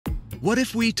What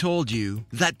if we told you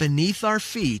that beneath our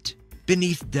feet,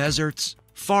 beneath deserts,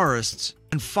 forests,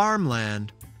 and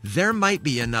farmland, there might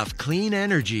be enough clean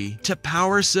energy to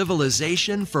power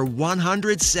civilization for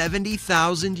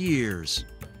 170,000 years?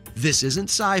 This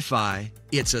isn't sci-fi,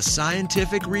 it's a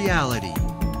scientific reality.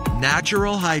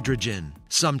 Natural hydrogen,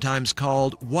 sometimes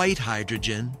called white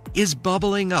hydrogen, is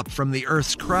bubbling up from the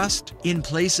Earth's crust in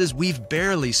places we've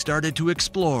barely started to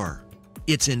explore.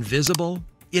 It's invisible,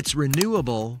 it's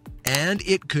renewable, and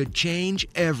it could change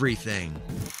everything.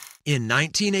 In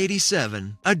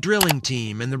 1987, a drilling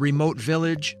team in the remote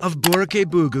village of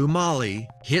Burkebugu, Mali,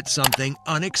 hit something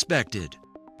unexpected.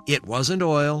 It wasn't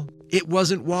oil, it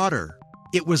wasn't water.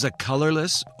 It was a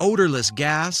colorless, odorless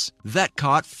gas that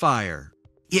caught fire.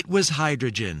 It was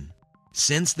hydrogen.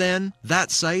 Since then,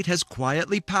 that site has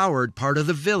quietly powered part of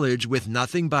the village with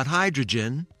nothing but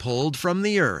hydrogen pulled from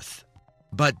the earth.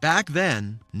 But back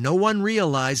then, no one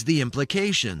realized the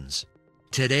implications.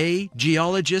 Today,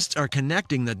 geologists are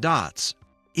connecting the dots.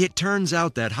 It turns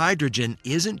out that hydrogen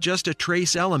isn't just a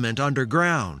trace element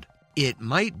underground. It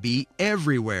might be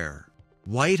everywhere.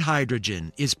 White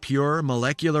hydrogen is pure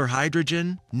molecular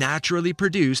hydrogen naturally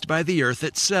produced by the Earth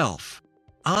itself.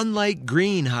 Unlike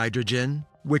green hydrogen,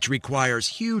 which requires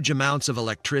huge amounts of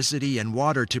electricity and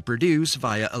water to produce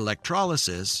via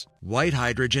electrolysis, white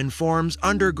hydrogen forms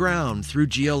underground through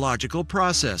geological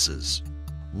processes.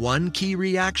 One key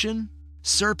reaction?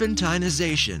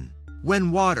 Serpentinization,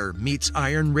 when water meets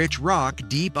iron-rich rock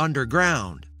deep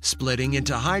underground, splitting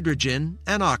into hydrogen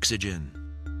and oxygen.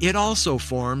 It also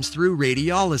forms through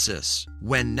radiolysis,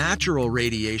 when natural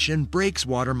radiation breaks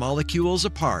water molecules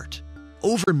apart.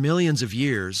 Over millions of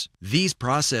years, these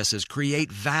processes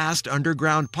create vast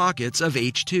underground pockets of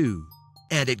H2.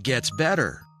 And it gets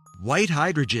better. White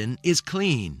hydrogen is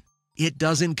clean. It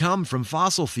doesn't come from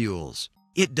fossil fuels.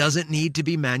 It doesn't need to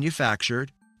be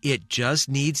manufactured. It just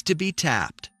needs to be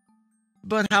tapped.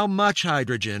 But how much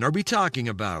hydrogen are we talking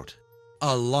about?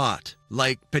 A lot,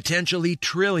 like potentially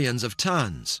trillions of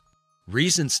tons.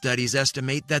 Recent studies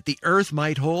estimate that the Earth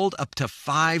might hold up to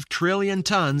 5 trillion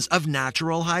tons of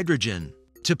natural hydrogen.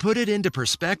 To put it into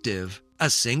perspective, a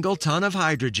single ton of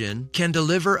hydrogen can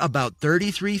deliver about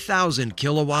 33,000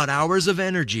 kilowatt hours of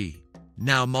energy.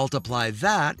 Now multiply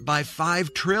that by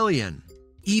 5 trillion.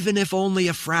 Even if only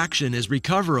a fraction is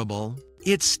recoverable,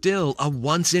 it's still a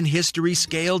once-in-history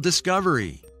scale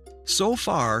discovery. So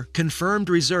far, confirmed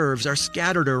reserves are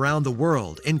scattered around the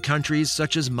world in countries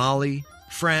such as Mali,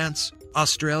 France,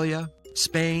 Australia,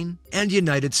 Spain, and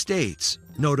United States,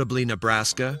 notably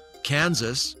Nebraska,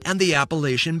 Kansas, and the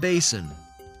Appalachian Basin.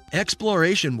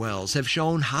 Exploration wells have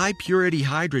shown high-purity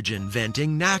hydrogen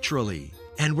venting naturally,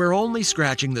 and we're only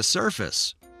scratching the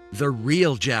surface. The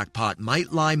real jackpot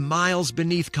might lie miles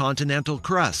beneath continental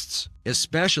crusts,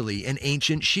 especially in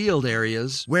ancient shield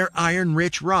areas where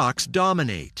iron-rich rocks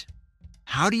dominate.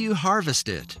 How do you harvest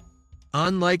it?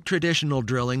 Unlike traditional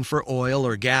drilling for oil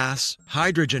or gas,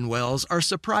 hydrogen wells are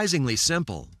surprisingly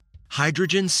simple.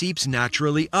 Hydrogen seeps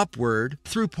naturally upward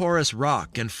through porous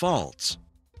rock and faults.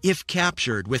 If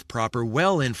captured with proper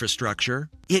well infrastructure,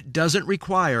 it doesn't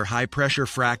require high-pressure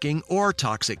fracking or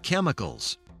toxic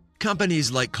chemicals.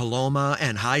 Companies like Coloma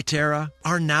and Hyterra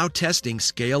are now testing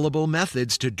scalable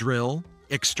methods to drill,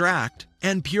 extract,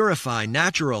 and purify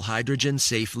natural hydrogen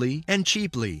safely and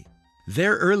cheaply.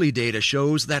 Their early data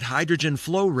shows that hydrogen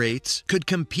flow rates could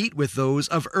compete with those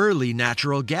of early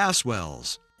natural gas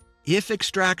wells. If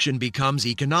extraction becomes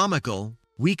economical,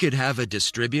 we could have a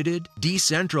distributed,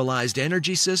 decentralized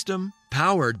energy system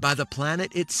powered by the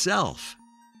planet itself.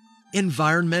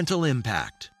 Environmental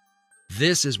impact.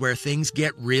 This is where things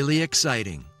get really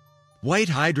exciting. White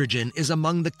hydrogen is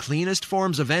among the cleanest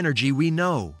forms of energy we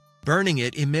know. Burning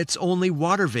it emits only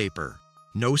water vapor.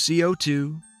 No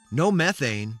CO2, no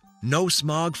methane, no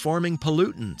smog-forming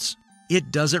pollutants.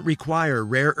 It doesn't require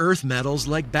rare earth metals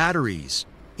like batteries.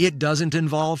 It doesn't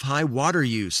involve high water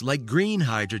use like green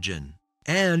hydrogen.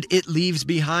 And it leaves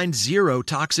behind zero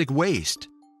toxic waste.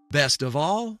 Best of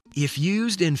all, if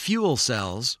used in fuel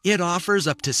cells, it offers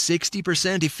up to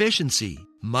 60% efficiency,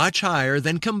 much higher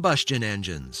than combustion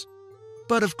engines.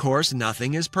 But of course,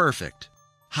 nothing is perfect.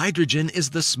 Hydrogen is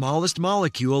the smallest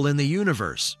molecule in the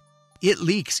universe. It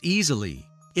leaks easily,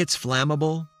 it's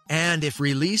flammable, and if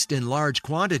released in large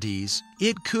quantities,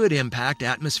 it could impact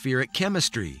atmospheric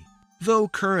chemistry, though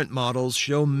current models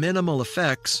show minimal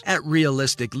effects at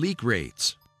realistic leak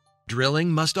rates. Drilling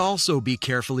must also be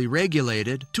carefully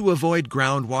regulated to avoid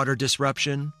groundwater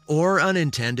disruption or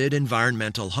unintended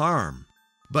environmental harm.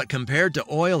 But compared to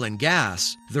oil and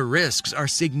gas, the risks are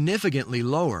significantly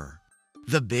lower.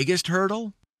 The biggest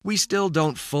hurdle? We still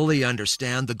don't fully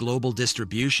understand the global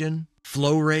distribution,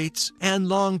 flow rates, and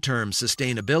long-term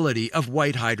sustainability of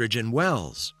white hydrogen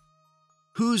wells.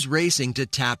 Who's racing to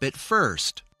tap it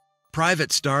first?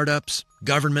 Private startups,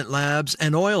 government labs,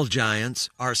 and oil giants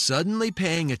are suddenly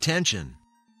paying attention.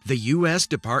 The U.S.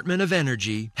 Department of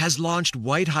Energy has launched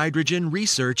white hydrogen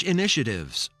research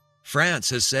initiatives. France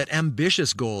has set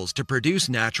ambitious goals to produce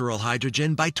natural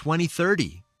hydrogen by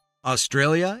 2030.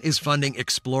 Australia is funding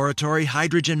exploratory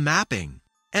hydrogen mapping.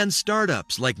 And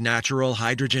startups like Natural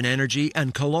Hydrogen Energy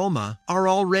and Coloma are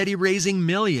already raising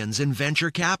millions in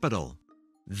venture capital.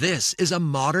 This is a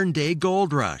modern-day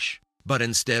gold rush, but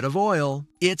instead of oil,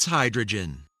 it's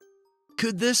hydrogen.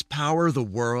 Could this power the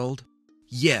world?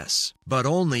 Yes, but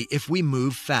only if we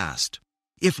move fast.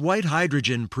 If white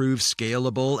hydrogen proves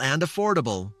scalable and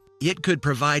affordable, it could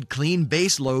provide clean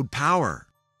baseload power.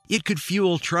 It could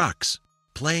fuel trucks,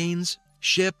 planes,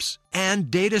 ships, and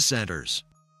data centers.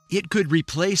 It could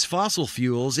replace fossil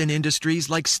fuels in industries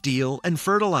like steel and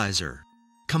fertilizer.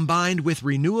 Combined with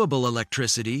renewable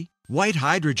electricity, white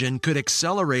hydrogen could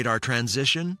accelerate our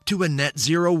transition to a net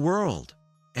zero world.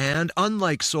 And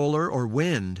unlike solar or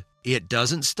wind, it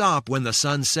doesn't stop when the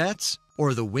sun sets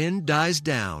or the wind dies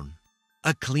down.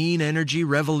 A clean energy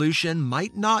revolution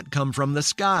might not come from the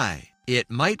sky. It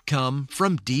might come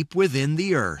from deep within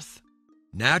the earth.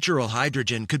 Natural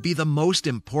hydrogen could be the most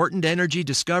important energy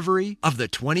discovery of the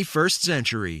 21st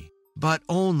century, but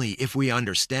only if we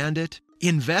understand it,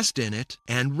 invest in it,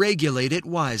 and regulate it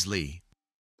wisely.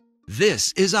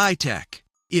 This is EyeTech.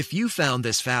 If you found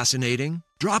this fascinating,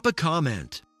 drop a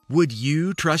comment. Would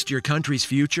you trust your country's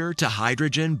future to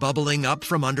hydrogen bubbling up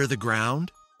from under the ground?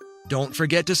 Don't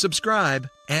forget to subscribe,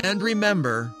 and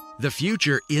remember, the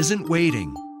future isn't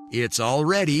waiting. It's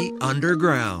already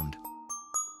underground.